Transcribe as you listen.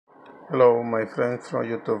Hello my friends from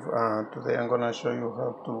YouTube. Today I'm gonna show you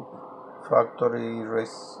how to factory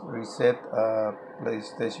reset a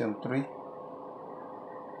PlayStation 3.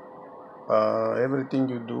 Everything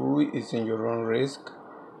you do is in your own risk.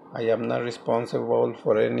 I am not responsible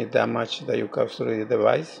for any damage that you cause to the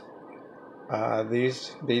device.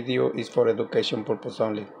 This video is for education purpose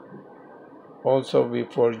only. Also,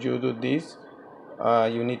 before you do this,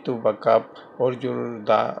 you need to back up all your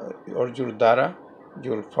data,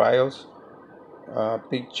 your files,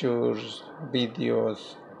 pictures,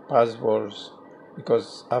 videos, passwords,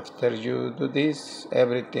 because after you do this,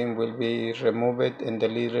 everything will be removed and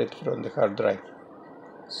deleted from the hard drive.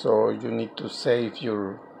 So you need to save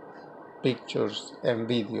your pictures and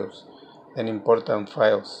videos and important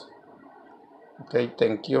files. Okay,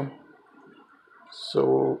 thank you.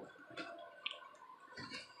 So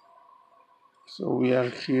we are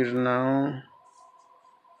here now.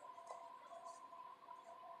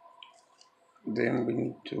 Then we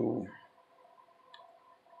need to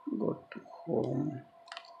go to home.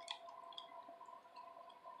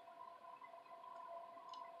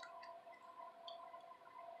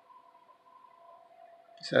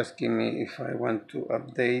 It's asking me if I want to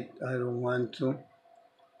update. I don't want to.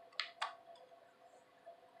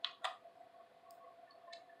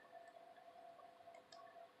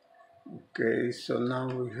 Okay, so now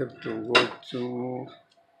we have to go to.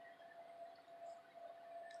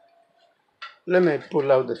 Let me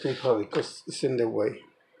pull out the FIFA because it's in the way.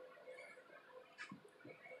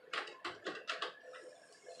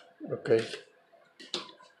 Okay.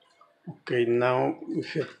 Okay, now we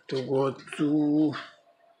have to go to.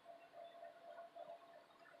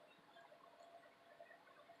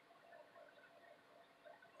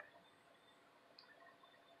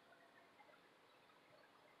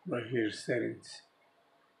 Right here, settings.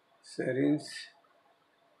 Settings.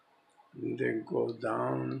 And then go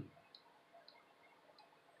down.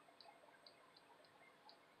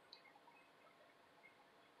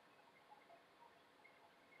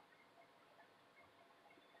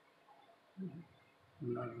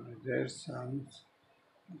 Not right there, sounds.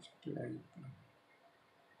 Display.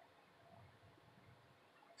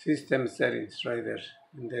 System settings right there.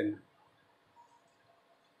 And then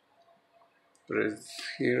press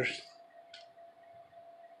here.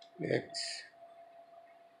 X.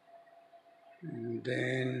 And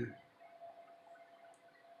then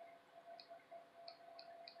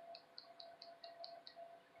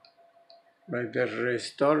right there,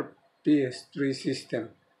 restore PS3 system.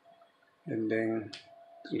 And then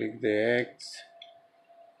click the X.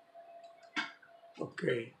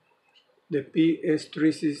 Okay. The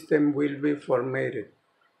PS3 system will be formatted.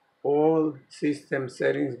 All system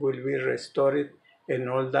settings will be restored and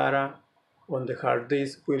all data on the hard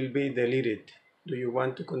disk will be deleted. Do you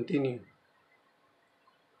want to continue?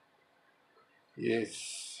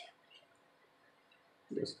 Yes.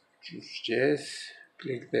 Let's choose yes.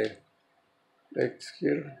 Click the X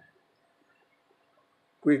here.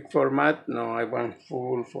 Quick format? No, I want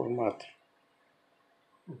full format.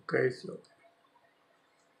 Okay, so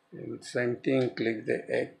and same thing, click the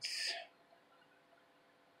X.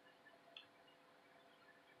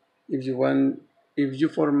 If you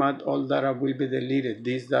format, all data will be deleted.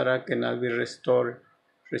 This data cannot be restored.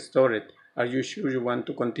 Are you sure you want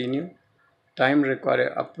to continue? Time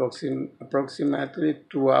required approximately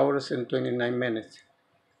 2 hours and 29 minutes.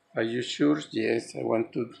 Are you sure? Yes, I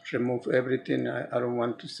want to remove everything. I don't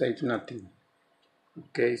want to save nothing.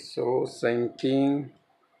 Okay, so same thing,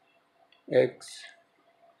 X.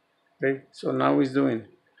 Okay, so now it's doing.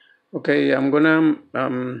 Okay, I'm gonna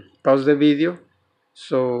pause the video.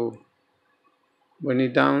 So when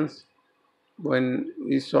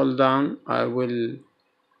it's all done, I will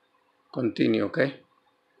continue. Okay,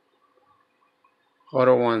 hold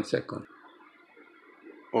on 1 second.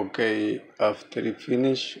 Okay, after it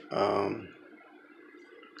finish, you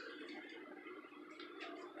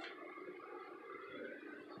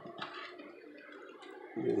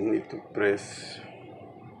need to press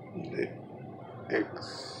the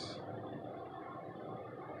X.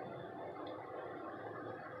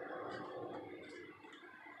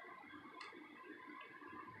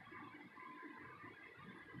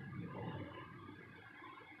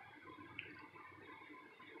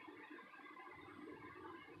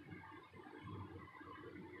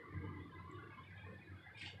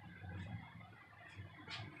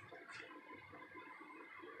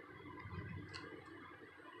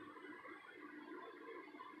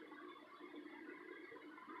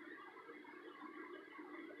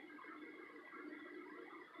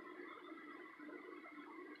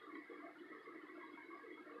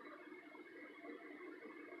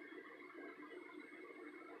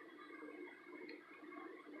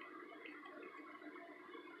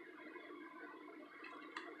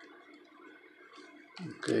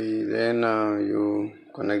 Okay, then you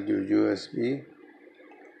connect your USB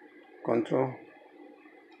control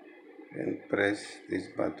and press this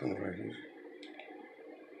button right here.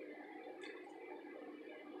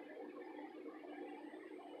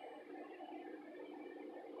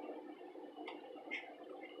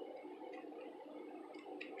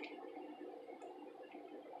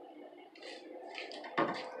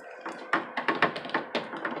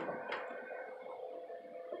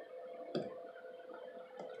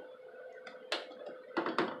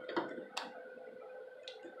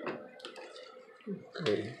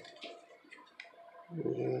 Okay,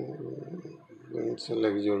 then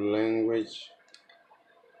select your language.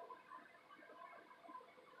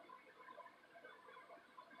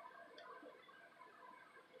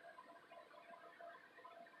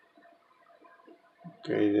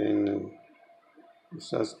 Okay, then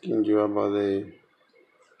it's asking you about the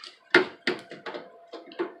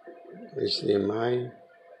HDMI.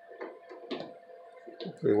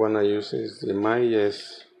 If we want to use HDMI,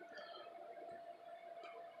 yes.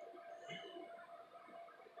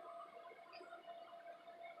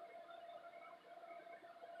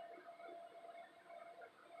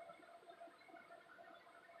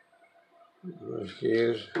 Right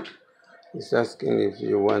here, it's asking if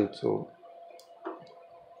you want to.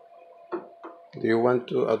 Do you want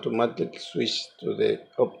to automatically switch to the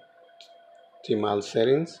optimal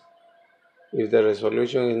settings? If the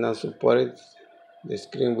resolution is not supported, the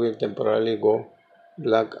screen will temporarily go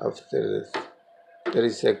black after 30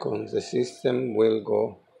 seconds. The system will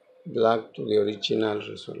go black to the original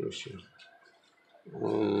resolution.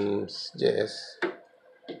 Yes.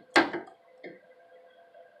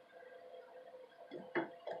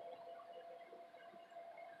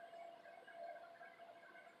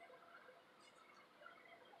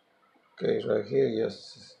 Okay, right here,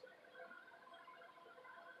 just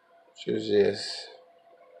choose yes.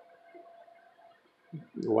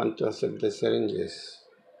 You want to accept the setting? Yes.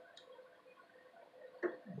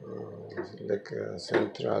 Like a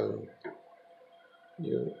central,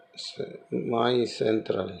 my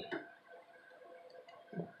central.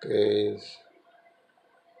 Okay,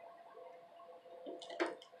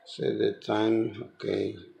 set the time.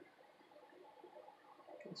 Okay,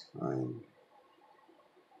 it's fine.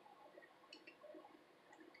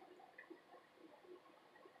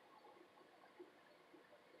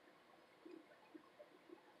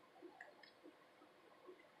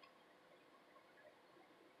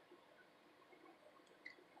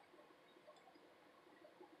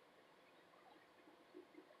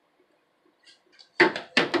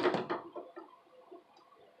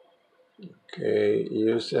 Okay,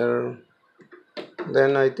 user.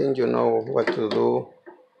 Then I think you know what to do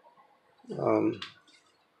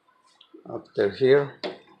after here.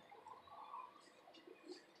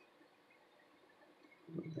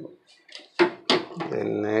 The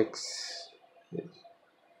next.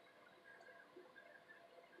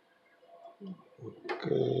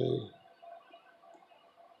 Okay.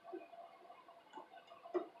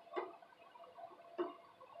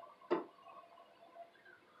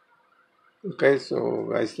 Okay, so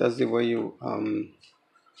guys, that's the way you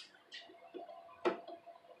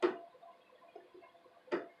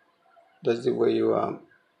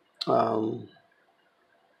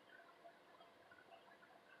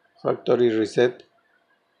factory reset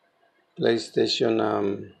PlayStation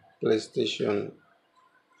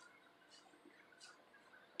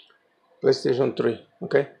PlayStation 3.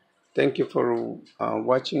 Okay, thank you for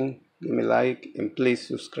watching. Give me a like and please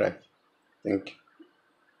subscribe. Thank you.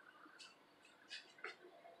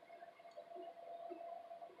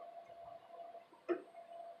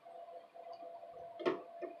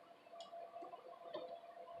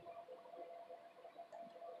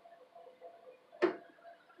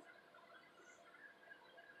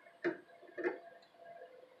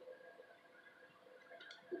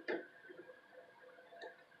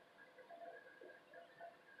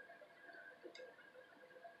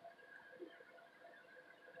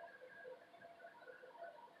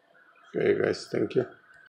 Okay guys, thank you.